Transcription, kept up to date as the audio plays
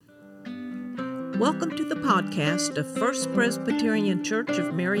Welcome to the podcast of First Presbyterian Church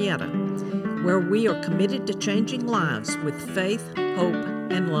of Marietta, where we are committed to changing lives with faith, hope,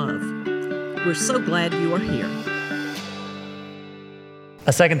 and love. We're so glad you are here.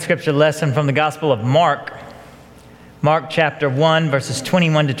 A second scripture lesson from the Gospel of Mark. Mark chapter 1, verses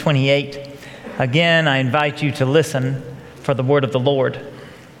 21 to 28. Again, I invite you to listen for the word of the Lord.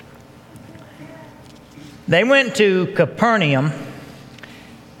 They went to Capernaum,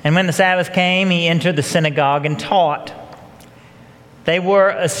 and when the Sabbath came, he entered the synagogue and taught. They were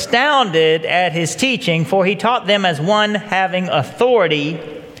astounded at his teaching, for he taught them as one having authority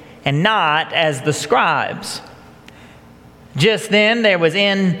and not as the scribes. Just then there was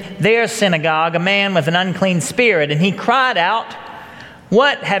in their synagogue a man with an unclean spirit, and he cried out,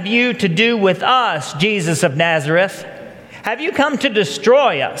 "What have you to do with us, Jesus of Nazareth? Have you come to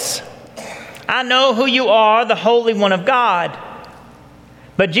destroy us? I know who you are, the Holy One of God."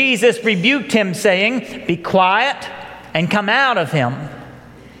 But Jesus rebuked him, saying, "Be quiet and come out of him."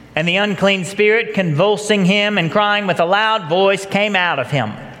 And the unclean spirit, convulsing him and crying with a loud voice, came out of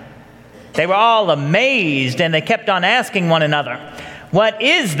him. They were all amazed, and they kept on asking one another, "What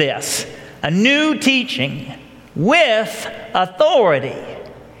is this? A new teaching with authority.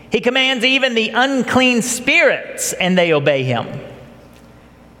 He commands even the unclean spirits, and they obey him."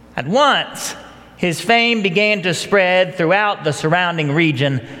 At once, his fame began to spread throughout the surrounding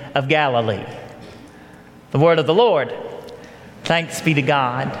region of Galilee. The word of the Lord. Thanks be to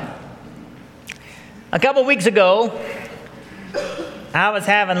God. A couple weeks ago, I was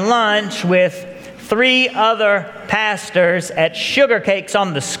having lunch with 3 other pastors at Sugar Cakes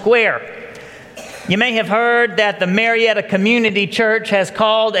on the Square. You may have heard that the Marietta Community Church has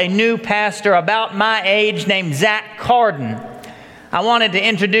called a new pastor about my age named Zach Carden. I wanted to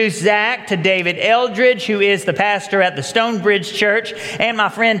introduce Zach to David Eldridge, who is the pastor at the Stonebridge Church, and my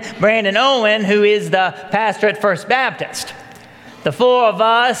friend Brandon Owen, who is the pastor at First Baptist. The 4 of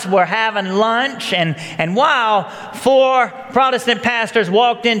us were having lunch, and while 4 Protestant pastors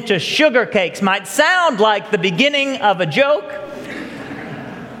walked into Sugar Cakes, might sound like the beginning of a joke.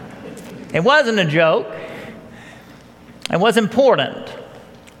 It wasn't a joke. It was important.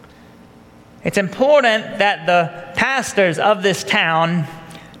 It's important that the pastors of this town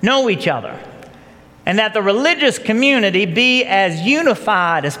know each other and that the religious community be as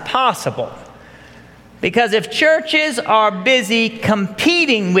unified as possible. Because if churches are busy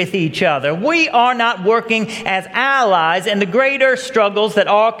competing with each other, we are not working as allies in the greater struggles that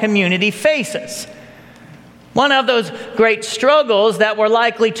our community faces. One of those great struggles that we're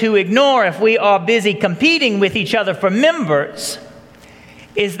likely to ignore if we are busy competing with each other for members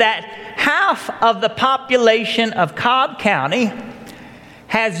is that half of the population of Cobb County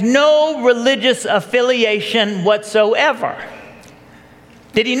has no religious affiliation whatsoever.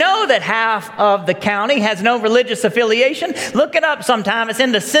 Did you know that half of the county has no religious affiliation? Look it up sometime. It's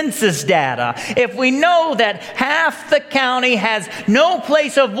in the census data. If we know that half the county has no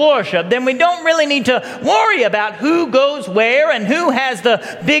place of worship, then we don't really need to worry about who goes where and who has the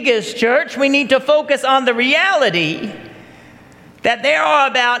biggest church. We need to focus on the reality that there are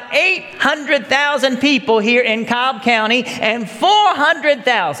about 800,000 people here in Cobb County, and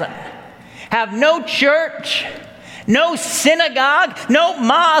 400,000 have no church, no synagogue, no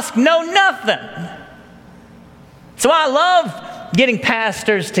mosque, no nothing. So I love getting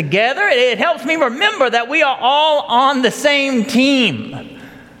pastors together. It helps me remember that we are all on the same team.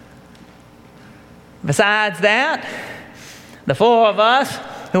 Besides that, the 4 of us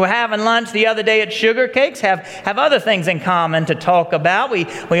who were having lunch the other day at Sugar Cakes have other things in common to talk about.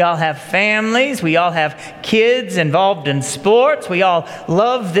 We all have families. We all have kids involved in sports. We all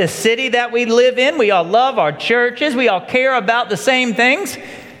love this city that we live in. We all love our churches. We all care about the same things.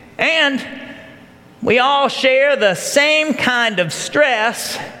 And we all share the same kind of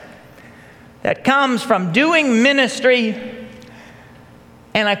stress that comes from doing ministry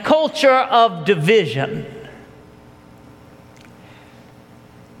in a culture of division.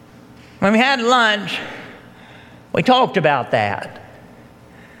 When we had lunch, we talked about that.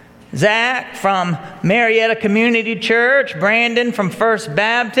 Zach from Marietta Community Church, Brandon from First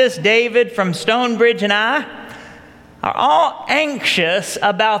Baptist, David from Stonebridge, and I are all anxious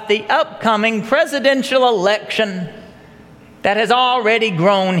about the upcoming presidential election that has already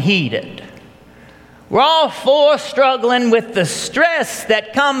grown heated. We're all 4 struggling with the stress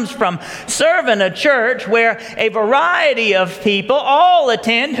that comes from serving a church where a variety of people all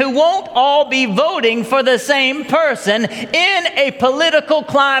attend who won't all be voting for the same person in a political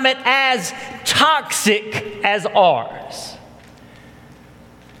climate as toxic as ours.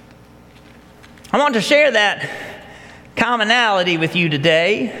 I want to share that commonality with you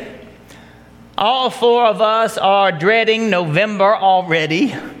today. all four of us are dreading November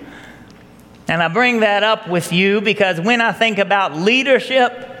already. And I bring that up with you because when I think about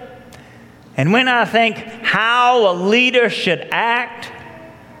leadership and when I think how a leader should act,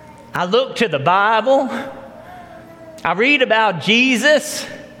 I look to the Bible. I read about Jesus,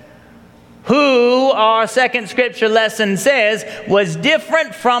 who our second scripture lesson says was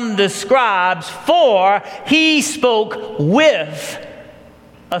different from the scribes, for he spoke with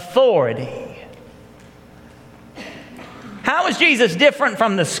authority. How is Jesus different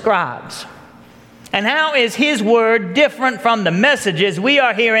from the scribes? And how is his word different from the messages we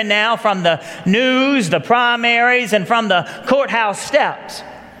are hearing now from the news, the primaries, and from the courthouse steps?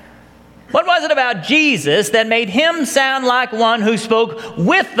 What was it about Jesus that made him sound like one who spoke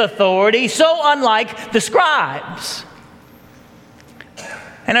with authority, so unlike the scribes?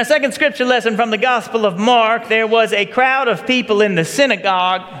 In our second scripture lesson from the Gospel of Mark, there was a crowd of people in the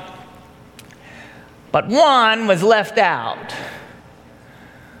synagogue, but one was left out.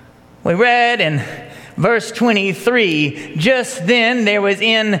 We read in verse 23, just then there was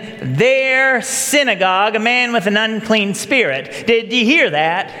in their synagogue a man with an unclean spirit. Did you hear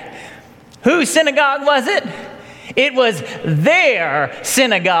that? Whose synagogue was it? It was their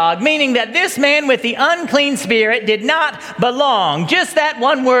synagogue, meaning that this man with the unclean spirit did not belong. Just that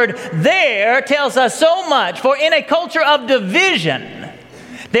one word, there, tells us so much. For in a culture of division,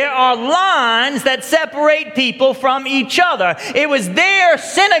 there are lines that separate people from each other. It was their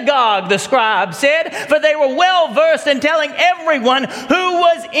synagogue, the scribe said, for they were well versed in telling everyone who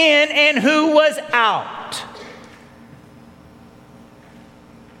was in and who was out.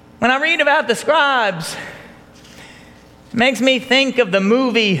 When I read about the scribes, it makes me think of the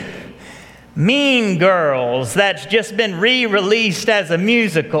movie Mean Girls that's just been re-released as a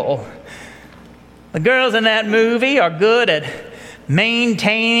musical. The girls in that movie are good at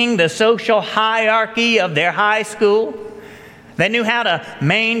maintaining the social hierarchy of their high school. They knew how to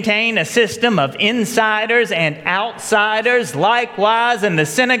maintain a system of insiders and outsiders. Likewise, in the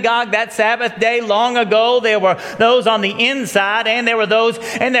synagogue that Sabbath day long ago, there were those on the inside and there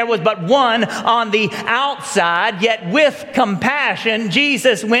was but one on the outside. Yet with compassion,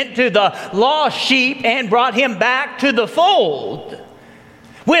 Jesus went to the lost sheep and brought him back to the fold.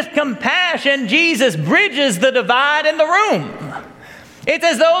 With compassion, Jesus bridges the divide in the room. It's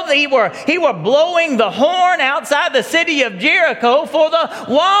as though he were blowing the horn outside the city of Jericho, for the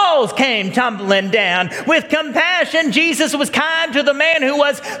walls came tumbling down. With compassion, Jesus was kind to the man who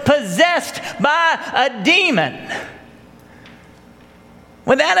was possessed by a demon.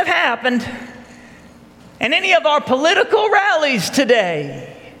 Would that have happened in any of our political rallies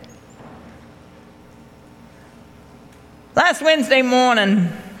today? Last Wednesday morning,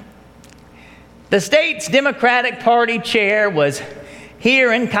 the state's Democratic Party chair was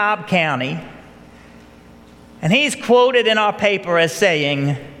here in Cobb County, and he's quoted in our paper as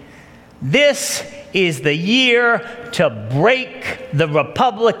saying, "This is the year to break the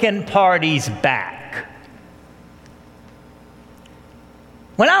Republican Party's back."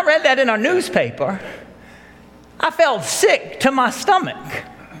 When I read that in our newspaper, I felt sick to my stomach.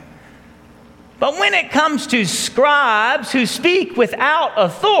 But when it comes to scribes who speak without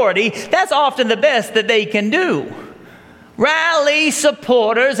authority, that's often the best that they can do. Rally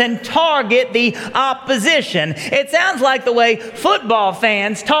supporters and target the opposition. It sounds like the way football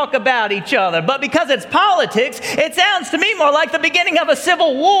fans talk about each other, but because it's politics, it sounds to me more like the beginning of a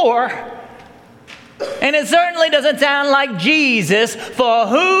civil war. And it certainly doesn't sound like Jesus, for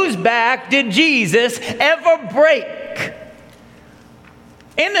whose back did Jesus ever break?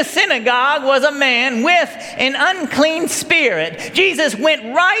 In the synagogue was a man with an unclean spirit. Jesus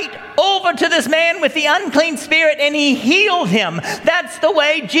went right over to this man with the unclean spirit and he healed him. That's the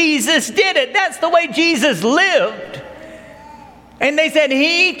way Jesus did it. That's the way Jesus lived. And they said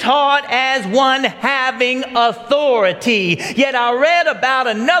he taught as one having authority. Yet I read about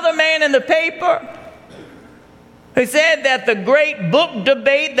another man in the paper who said that the great book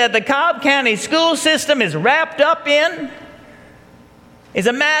debate that the Cobb County school system is wrapped up in is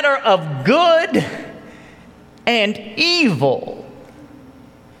a matter of good and evil.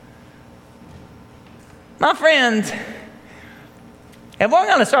 My friends, if we're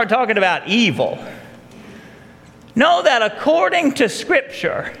going to start talking about evil, know that according to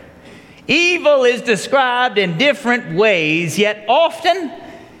Scripture, evil is described in different ways, yet often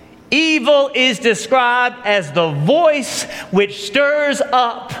evil is described as the voice which stirs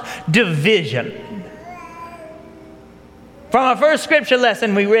up division. From our first scripture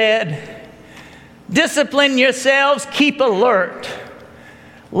lesson we read, discipline yourselves, keep alert.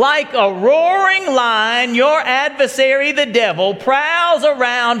 Like a roaring lion, your adversary, the devil, prowls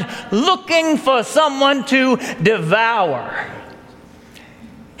around looking for someone to devour.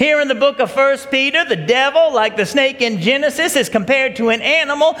 Here in the book of 1 Peter, the devil, like the snake in Genesis, is compared to an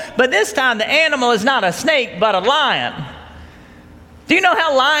animal, but this time the animal is not a snake, but a lion. Do you know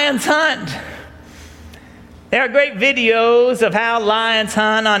how lions hunt? There are great videos of how lions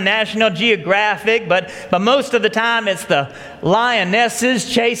hunt on National Geographic, but most of the time it's the lionesses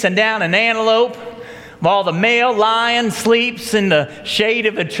chasing down an antelope while the male lion sleeps in the shade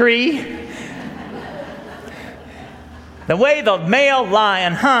of a tree. The way the male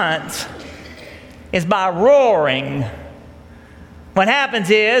lion hunts is by roaring. What happens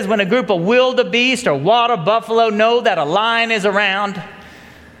is when a group of wildebeest or water buffalo know that a lion is around,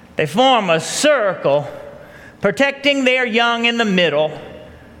 they form a circle, protecting their young in the middle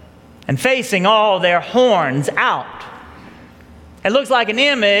and facing all their horns out. It looks like an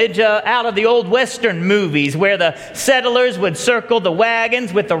image out of the old Western movies where the settlers would circle the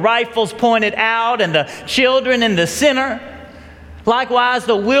wagons with the rifles pointed out and the children in the center. Likewise,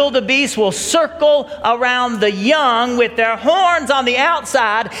 the wildebeest will circle around the young with their horns on the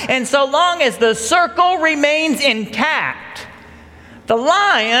outside, and so long as the circle remains intact, the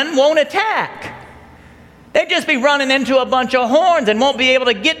lion won't attack. They'd just be running into a bunch of horns and won't be able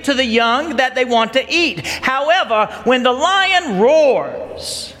to get to the young that they want to eat. However, when the lion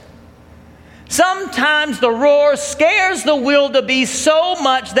roars, sometimes the roar scares the wildebeest so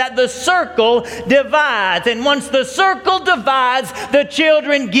much that the circle divides. And once the circle divides, the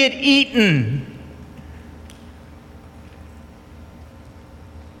children get eaten.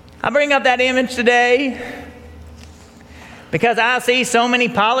 I bring up that image today because I see so many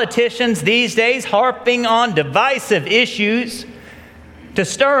politicians these days harping on divisive issues to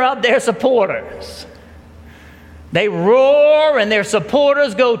stir up their supporters. They roar and their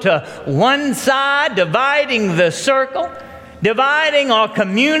supporters go to one side, dividing the circle, dividing our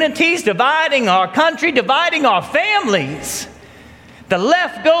communities, dividing our country, dividing our families. The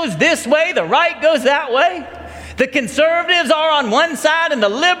left goes this way, the right goes that way. The conservatives are on one side and the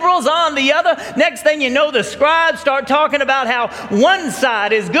liberals on the other. Next thing you know, the scribes start talking about how one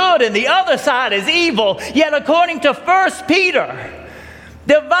side is good and the other side is evil. Yet according to 1 Peter,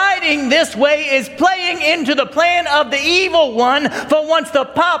 dividing this way is playing into the plan of the evil one, for once the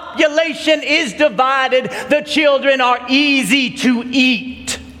population is divided, the children are easy to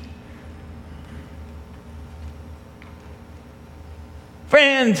eat.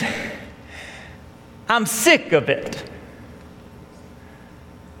 Friends, I'm sick of it.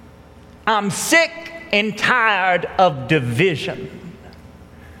 I'm sick and tired of division.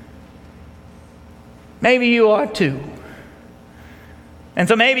 Maybe you are too. And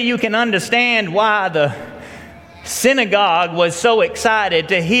so maybe you can understand why the synagogue was so excited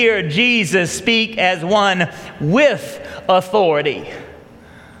to hear Jesus speak as one with authority.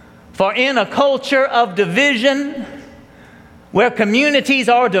 For in a culture of division, where communities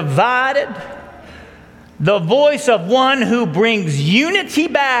are divided, the voice of one who brings unity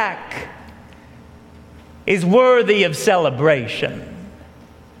back is worthy of celebration.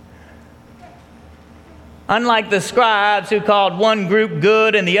 Unlike the scribes who called one group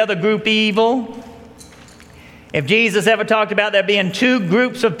good and the other group evil, if Jesus ever talked about there being two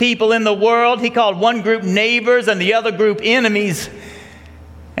groups of people in the world, he called one group neighbors and the other group enemies.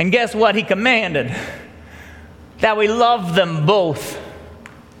 And guess what he commanded? That we love them both.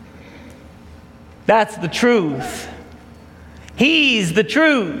 That's the truth. He's the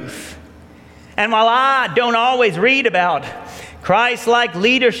truth. And while I don't always read about Christ-like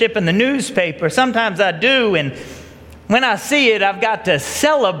leadership in the newspaper, sometimes I do, and when I see it, I've got to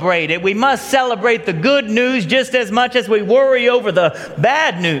celebrate it. We must celebrate the good news just as much as we worry over the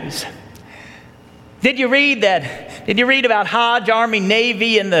bad news. Did you read that? Did you read about Hodge Army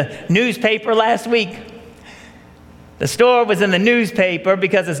Navy in the newspaper last week? The store was in the newspaper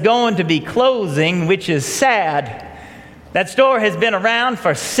because it's going to be closing, which is sad. That store has been around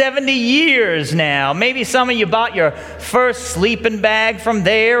for 70 years now. Maybe some of you bought your first sleeping bag from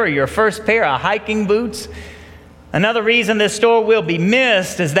there or your first pair of hiking boots. Another reason this store will be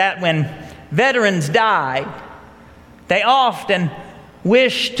missed is that when veterans die, they often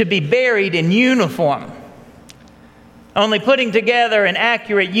wish to be buried in uniform. Only putting together an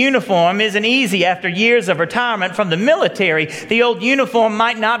accurate uniform isn't easy after years of retirement from the military. The old uniform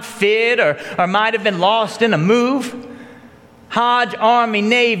might not fit or might have been lost in a move. Hodge Army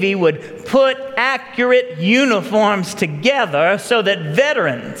Navy would put accurate uniforms together so that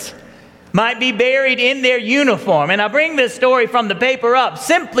veterans might be buried in their uniform. And I bring this story from the paper up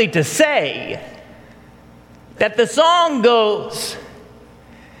simply to say that the song goes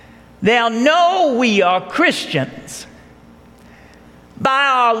They'll know we are Christians by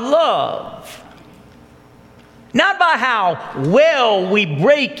our love, not by how well we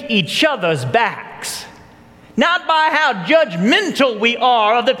break each other's backs, not by how judgmental we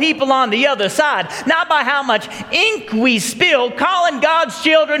are of the people on the other side, not by how much ink we spill calling God's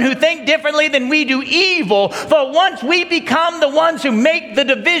children who think differently than we do evil, for once we become the ones who make the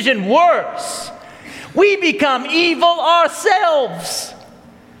division worse, we become evil ourselves.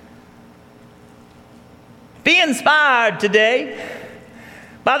 Be inspired today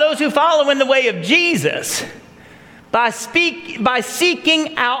by those who follow in the way of Jesus, by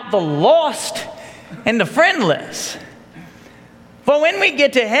seeking out the lost and the friendless. For when we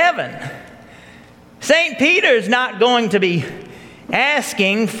get to heaven, St. Peter's not going to be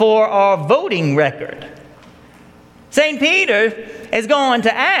asking for our voting record. St. Peter is going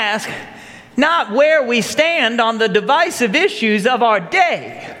to ask not where we stand on the divisive issues of our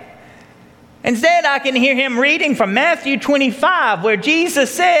day. Instead, I can hear him reading from Matthew 25, where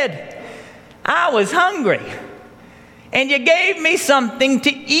Jesus said, I was hungry, and you gave me something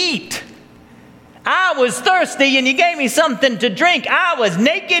to eat. I was thirsty, and you gave me something to drink. I was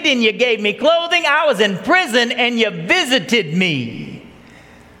naked, and you gave me clothing. I was in prison, and you visited me.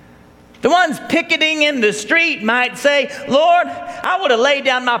 The ones picketing in the street might say, Lord, I would have laid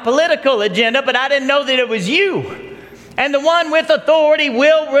down my political agenda, but I didn't know that it was you. And the one with authority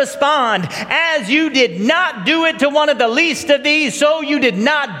will respond, as you did not do it to one of the least of these, so you did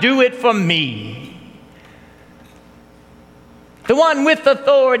not do it for me. The one with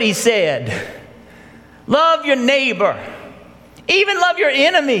authority said, love your neighbor, even love your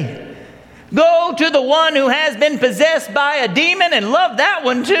enemy. Go to the one who has been possessed by a demon and love that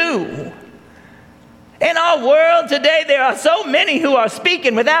one too. In our world today, there are so many who are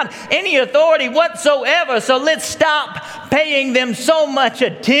speaking without any authority whatsoever, so let's stop paying them so much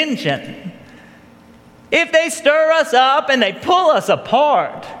attention. If they stir us up and they pull us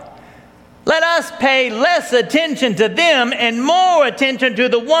apart, let us pay less attention to them and more attention to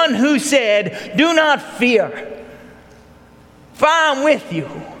the one who said, do not fear, for I am with you.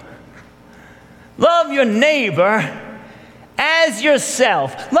 Love your neighbor as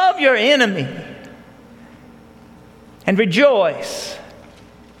yourself. Love your enemy. And rejoice,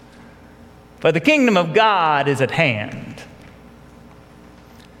 for the kingdom of God is at hand.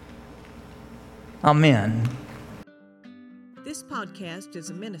 Amen. This podcast is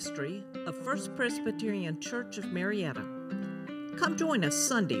a ministry of First Presbyterian Church of Marietta. Come join us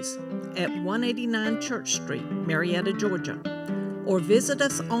Sundays at 189 Church Street, Marietta, Georgia, or visit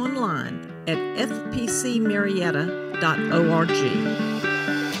us online at fpcmarietta.org.